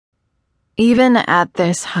Even at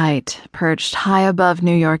this height, perched high above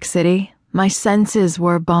New York City, my senses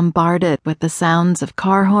were bombarded with the sounds of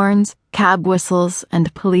car horns, cab whistles,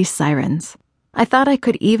 and police sirens. I thought I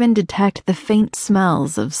could even detect the faint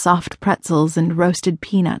smells of soft pretzels and roasted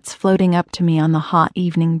peanuts floating up to me on the hot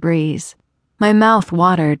evening breeze. My mouth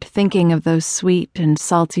watered, thinking of those sweet and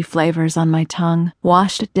salty flavors on my tongue,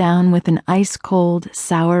 washed down with an ice-cold,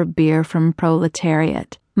 sour beer from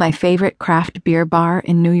Proletariat, my favorite craft beer bar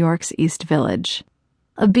in New York's East Village.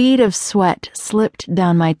 A bead of sweat slipped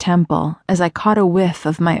down my temple as I caught a whiff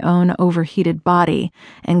of my own overheated body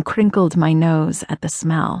and crinkled my nose at the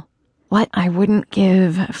smell. What I wouldn't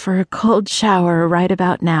give for a cold shower right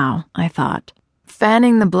about now, I thought.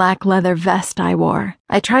 Fanning the black leather vest I wore,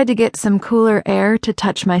 I tried to get some cooler air to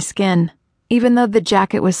touch my skin. Even though the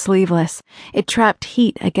jacket was sleeveless, it trapped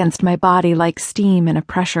heat against my body like steam in a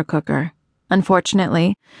pressure cooker.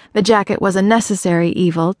 Unfortunately, the jacket was a necessary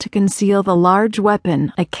evil to conceal the large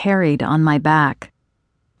weapon I carried on my back.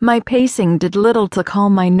 My pacing did little to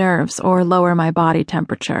calm my nerves or lower my body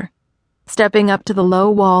temperature. Stepping up to the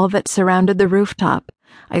low wall that surrounded the rooftop,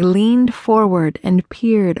 I leaned forward and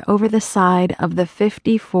peered over the side of the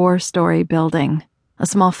 54-story building. A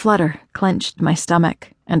small flutter clenched my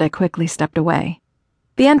stomach, and I quickly stepped away.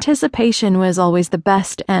 The anticipation was always the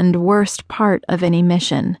best and worst part of any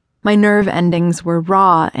mission. My nerve endings were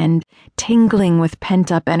raw and tingling with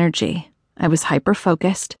pent-up energy. I was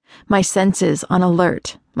hyper-focused, my senses on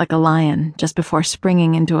alert, like a lion just before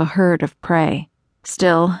springing into a herd of prey.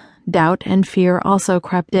 Still, doubt and fear also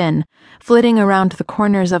crept in, flitting around the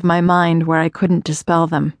corners of my mind where I couldn't dispel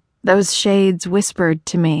them. Those shades whispered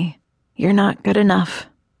to me, "You're not good enough,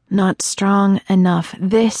 not strong enough.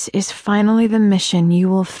 This is finally the mission you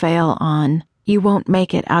will fail on. You won't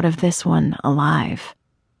make it out of this one alive."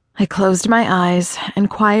 I closed my eyes and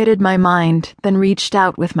quieted my mind, then reached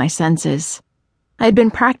out with my senses. I had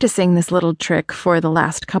been practicing this little trick for the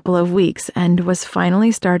last couple of weeks and was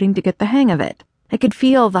finally starting to get the hang of it. I could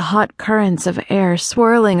feel the hot currents of air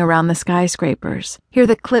swirling around the skyscrapers, hear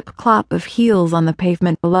the clip-clop of heels on the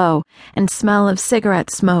pavement below, and smell of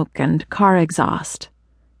cigarette smoke and car exhaust.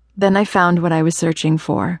 Then I found what I was searching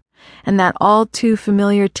for, and that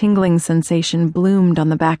all-too-familiar tingling sensation bloomed on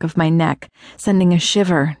the back of my neck, sending a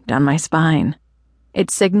shiver down my spine.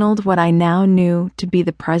 It signaled what I now knew to be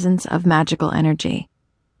the presence of magical energy.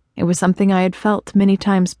 It was something I had felt many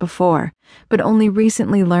times before, but only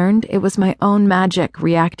recently learned it was my own magic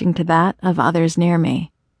reacting to that of others near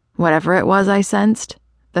me. Whatever it was I sensed,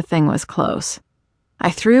 the thing was close.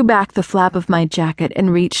 I threw back the flap of my jacket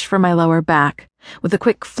and reached for my lower back. With a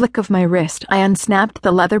quick flick of my wrist, I unsnapped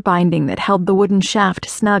the leather binding that held the wooden shaft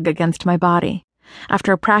snug against my body.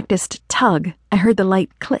 After a practiced tug, I heard the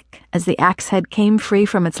light click as the axe head came free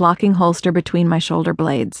from its locking holster between my shoulder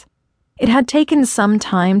blades. It had taken some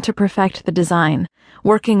time to perfect the design,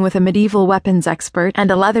 working with a medieval weapons expert and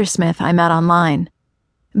a leathersmith I met online.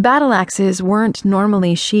 Battle axes weren't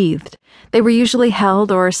normally sheathed. They were usually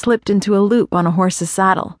held or slipped into a loop on a horse's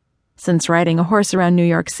saddle. Since riding a horse around New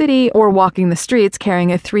York City or walking the streets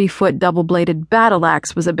carrying a 3-foot double-bladed battle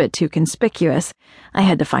axe was a bit too conspicuous, I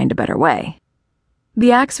had to find a better way.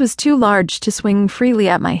 The axe was too large to swing freely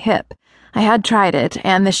at my hip. I had tried it,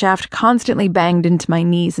 and the shaft constantly banged into my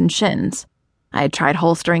knees and shins. I had tried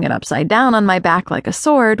holstering it upside down on my back like a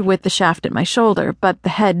sword with the shaft at my shoulder, but the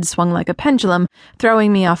head swung like a pendulum,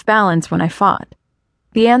 throwing me off balance when I fought.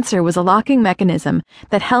 The answer was a locking mechanism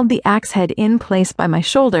that held the axe head in place by my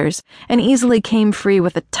shoulders and easily came free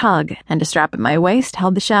with a tug, and a strap at my waist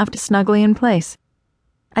held the shaft snugly in place.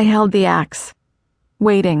 I held the axe,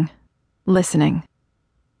 waiting, listening.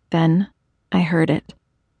 Then I heard it.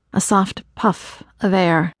 A soft puff of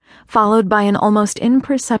air, followed by an almost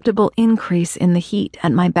imperceptible increase in the heat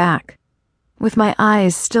at my back. With my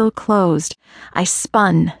eyes still closed, I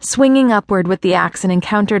spun, swinging upward with the axe, and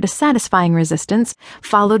encountered a satisfying resistance,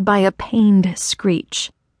 followed by a pained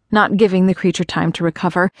screech. Not giving the creature time to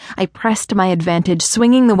recover, I pressed my advantage,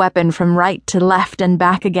 swinging the weapon from right to left and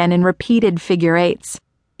back again in repeated figure eights.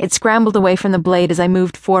 It scrambled away from the blade as I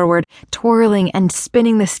moved forward, twirling and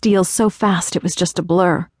spinning the steel so fast it was just a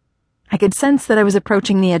blur. I could sense that I was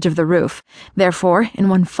approaching the edge of the roof. Therefore, in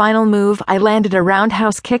one final move, I landed a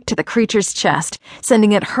roundhouse kick to the creature's chest,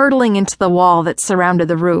 sending it hurtling into the wall that surrounded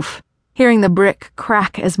the roof. Hearing the brick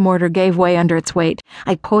crack as mortar gave way under its weight,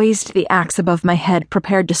 I poised the axe above my head,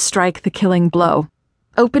 prepared to strike the killing blow.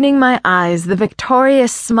 Opening my eyes, the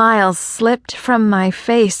victorious smile slipped from my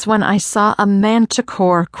face when I saw a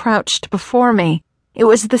manticore crouched before me. It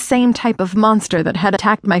was the same type of monster that had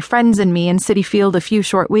attacked my friends and me in City Field a few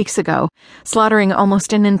short weeks ago, slaughtering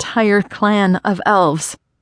almost an entire clan of elves.